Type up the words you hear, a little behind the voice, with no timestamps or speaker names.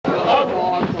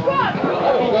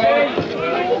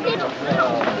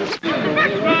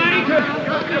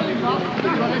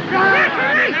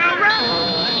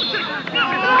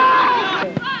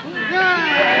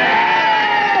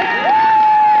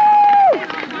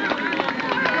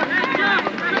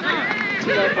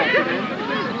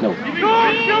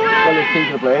Well, it's king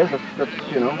to the blaze. That's,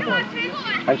 you know.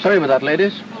 I'm sorry about that,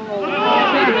 ladies.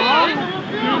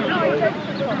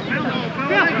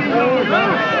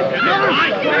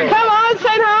 Come on,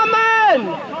 St. Harmon!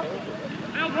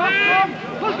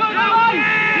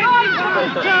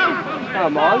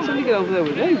 Come on, somebody get over there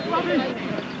with him.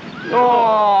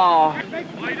 Oh!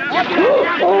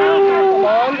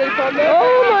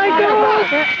 Oh my God!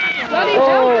 Bloody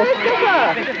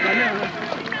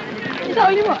Is that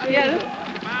only what? Yeah.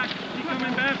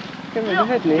 Come on, go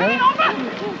ahead, Neil.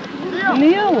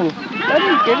 Neil!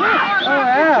 Bloody give it! Oh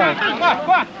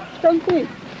wow! Something.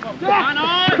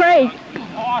 Craig!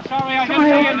 Oh, sorry, I didn't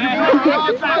see him there.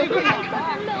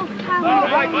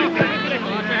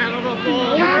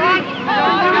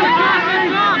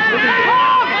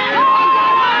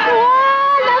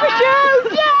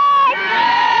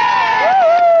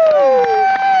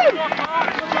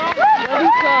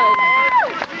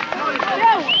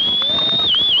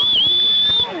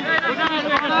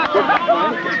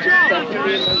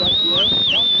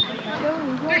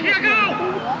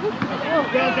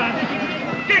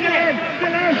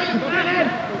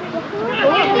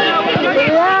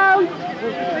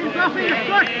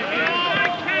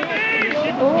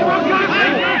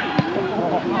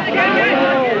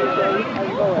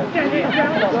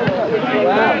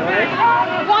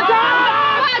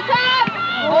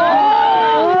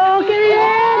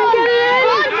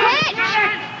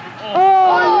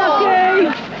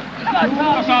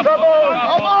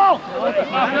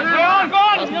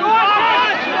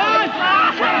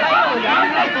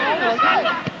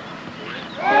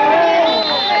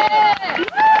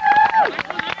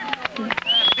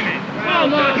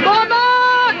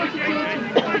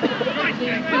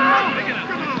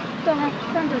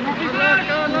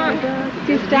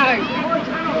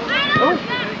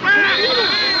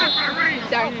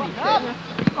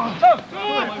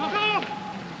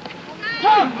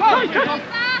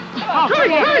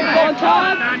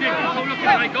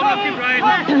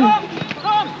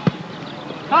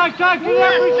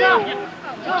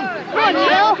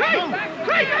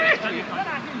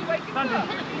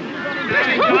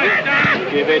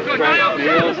 Give it,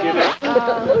 Neil, give it.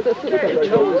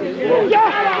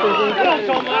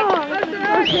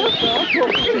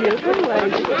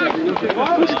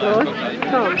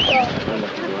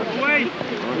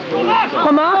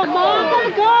 Come on! Come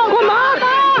on! Come on!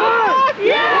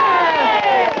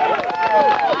 Yeah!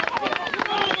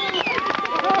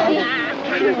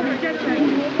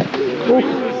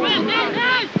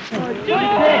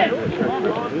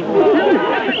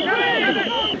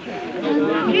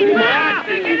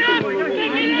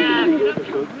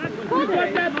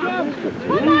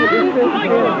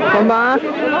 Come on!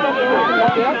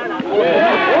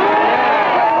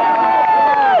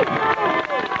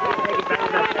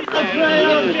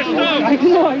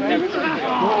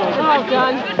 Well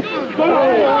done.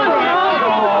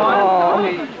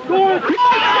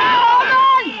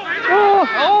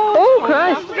 Oh,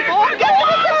 Christ.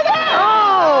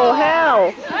 Oh,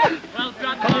 hell.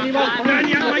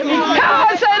 Come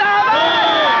on, St.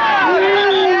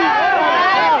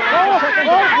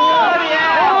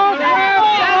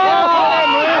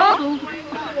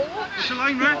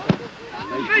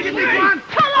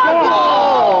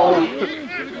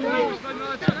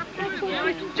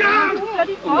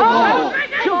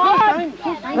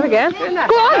 Again? Go on!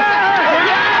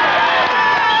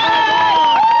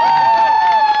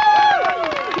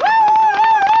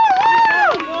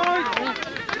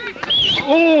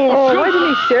 Oh, why didn't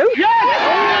he shoot?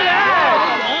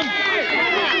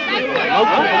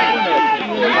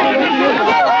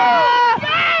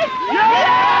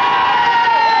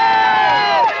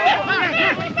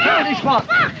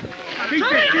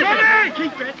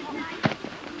 Keep it!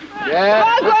 Yeah.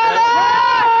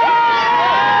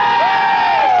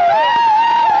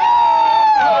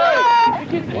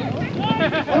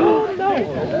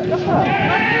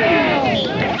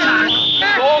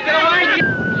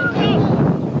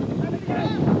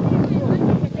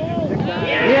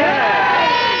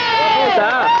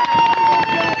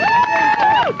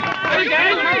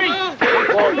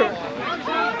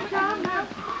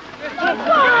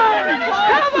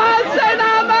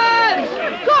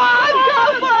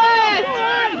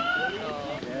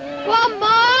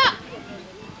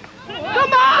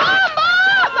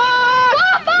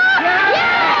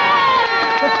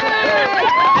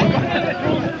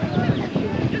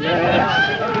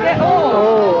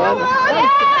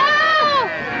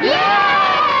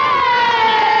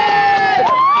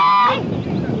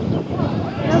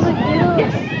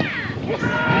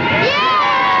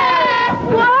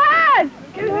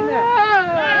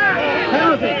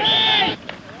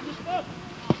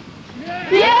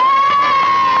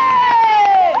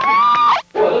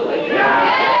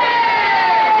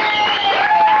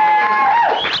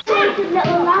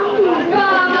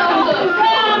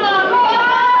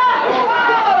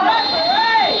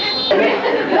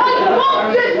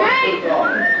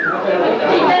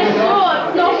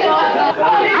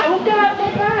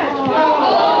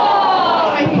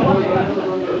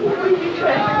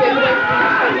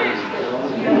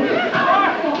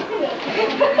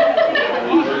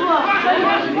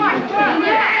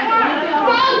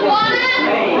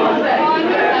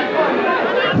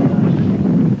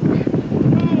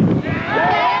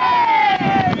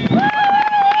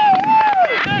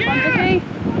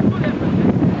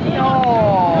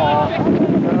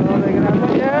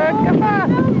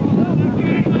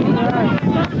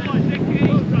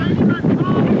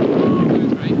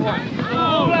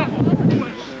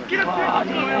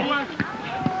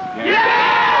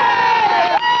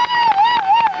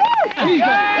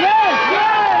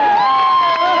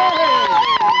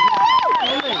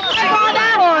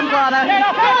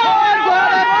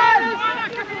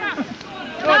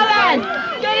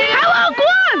 Come on, go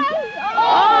on!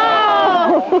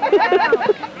 Oh!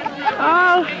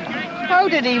 Oh! How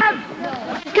did he?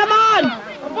 Come on!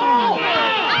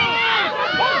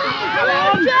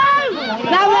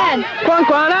 Now then! Go on,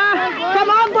 Guana! Come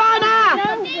on, Guana!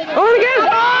 On again!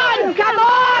 Come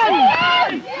on!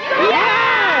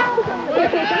 Yes!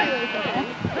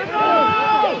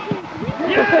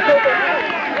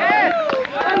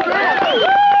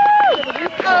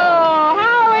 Oh,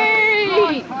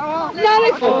 Howie! No,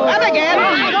 let's and again!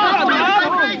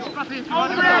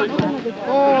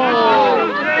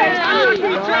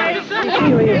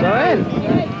 See where you're going.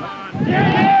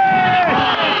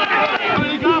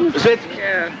 Sit.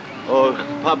 Oh,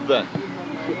 pub then.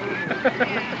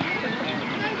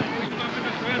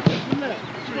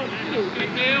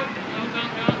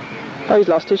 Oh, he's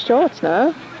lost his shorts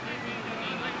now.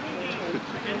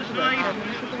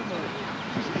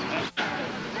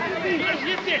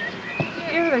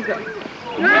 Here they go.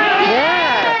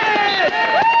 Yeah!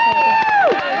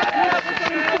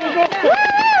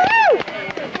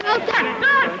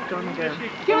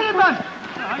 Give it a run!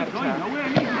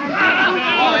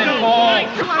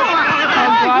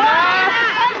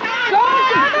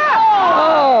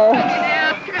 Oh!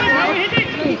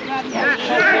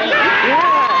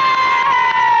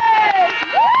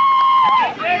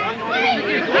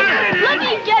 Let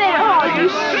me get it! Oh, you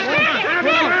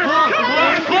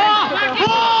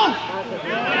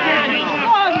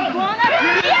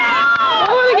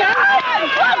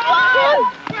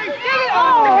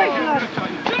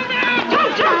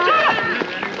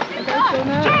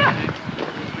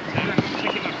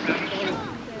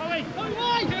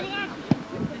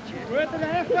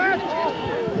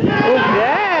Oh,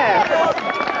 yeah!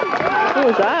 What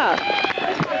was that?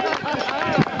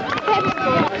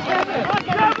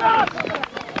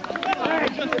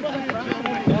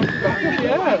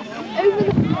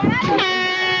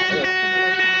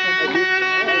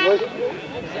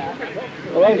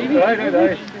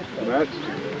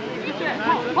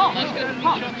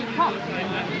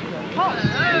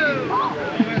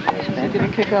 He's going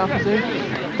to kick off soon.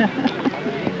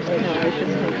 No, I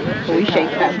shouldn't. We shake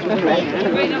hands with the rest.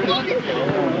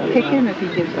 Kick him if he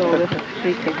gives all the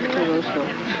free kicks to those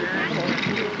folks.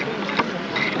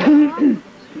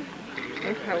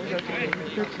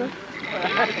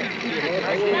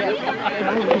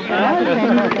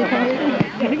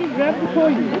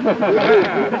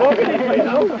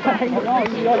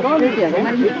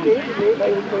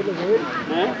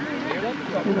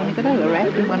 We've only got all the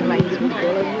rest in one line.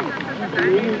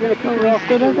 Oh, we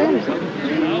stood up there.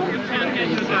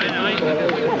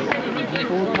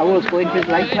 Oh, Howell's going to his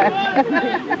life left.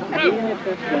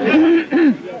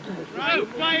 Right,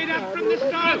 play it up from the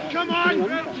start, come on!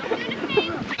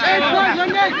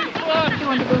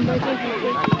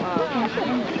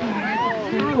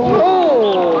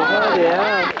 Oh!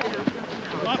 Yeah.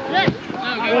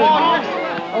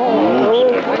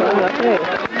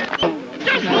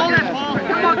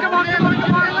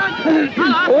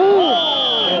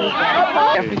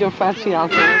 After your fancy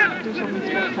alcohol, do something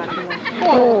spectacular.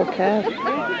 Oh, okay.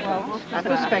 That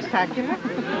was spectacular.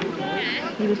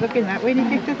 He was looking that way and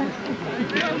he kicked it.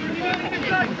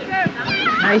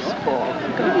 Nice ball.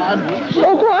 Go on.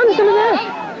 Oh, go on, some of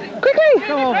that. Quickly!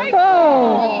 Go on. Oh!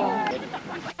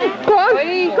 Go on!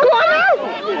 Go on now!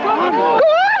 Go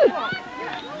on!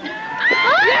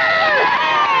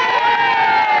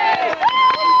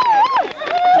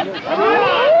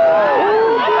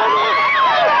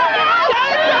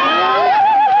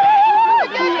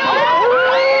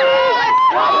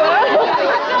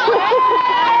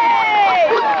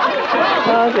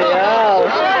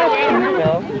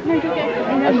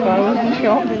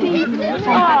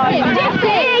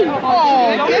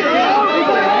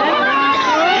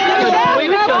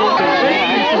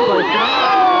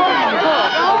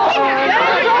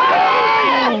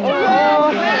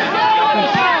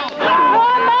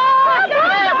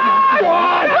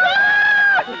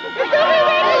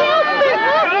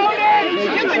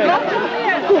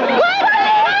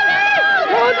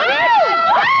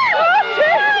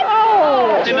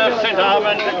 St.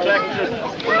 Harmon collected.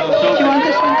 Do you want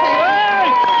this one taken?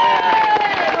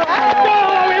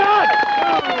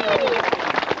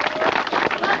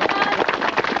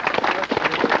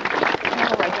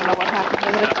 I don't know what happened,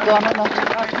 whether it's gone or not.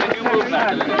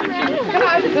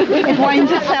 It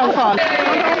winds itself on.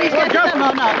 Is it done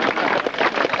or not?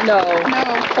 No. No.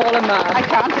 Paul and Mark. I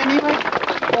can't anyway.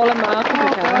 Paul and Mark if you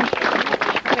can.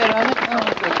 They're on it. Oh,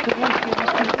 good.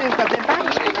 They've got their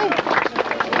backs, haven't they?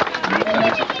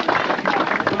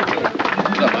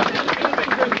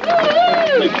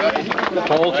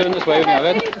 Paul, turn this way when you have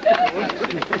it.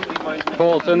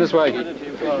 Paul, turn this way. Oi.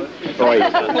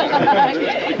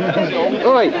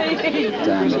 Oi! No,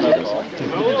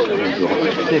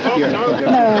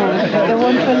 the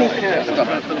one for me.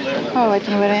 Oh, I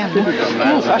don't know where I am.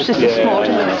 Oh gosh, this is small,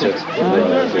 isn't it?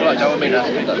 Right, that would mean that's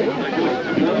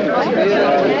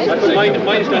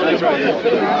Mine's got legs right here.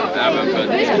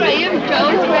 Where's Graham?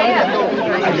 Joe's Graham.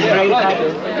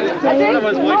 That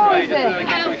one's white.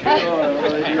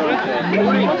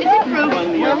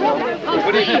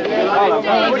 Is it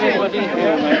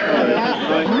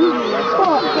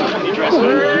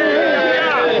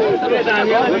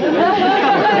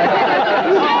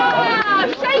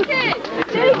shake it!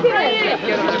 Shake it!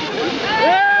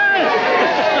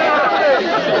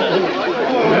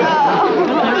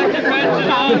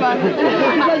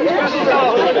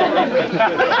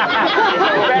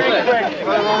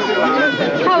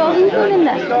 How old are you going in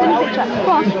there? Go on.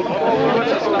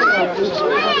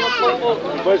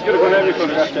 Boys could have gone every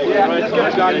front left. Yeah,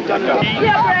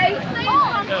 Ray.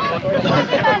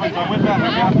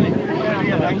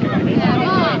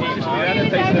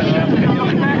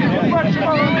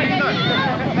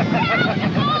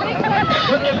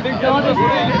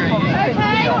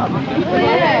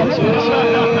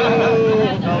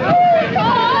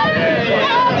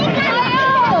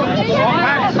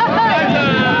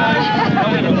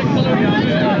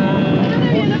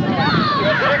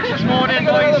 This morning,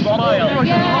 boys, smile.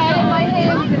 Yeah, my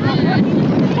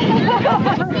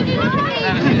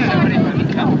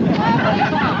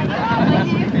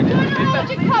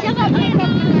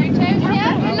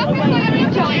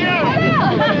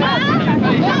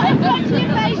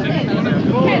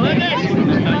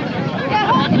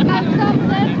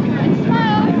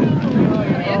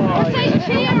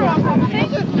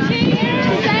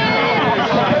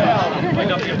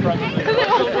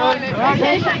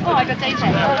I got day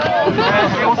check.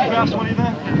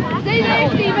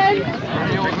 Stephen.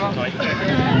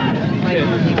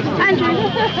 Andrew.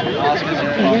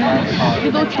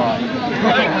 You go try.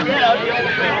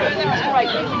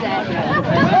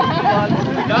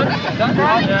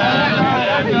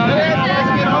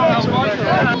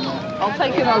 I'll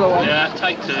take another one. Yeah,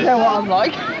 take two. You know what I'm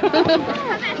like. I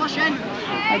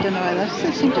don't know where this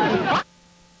seems to be.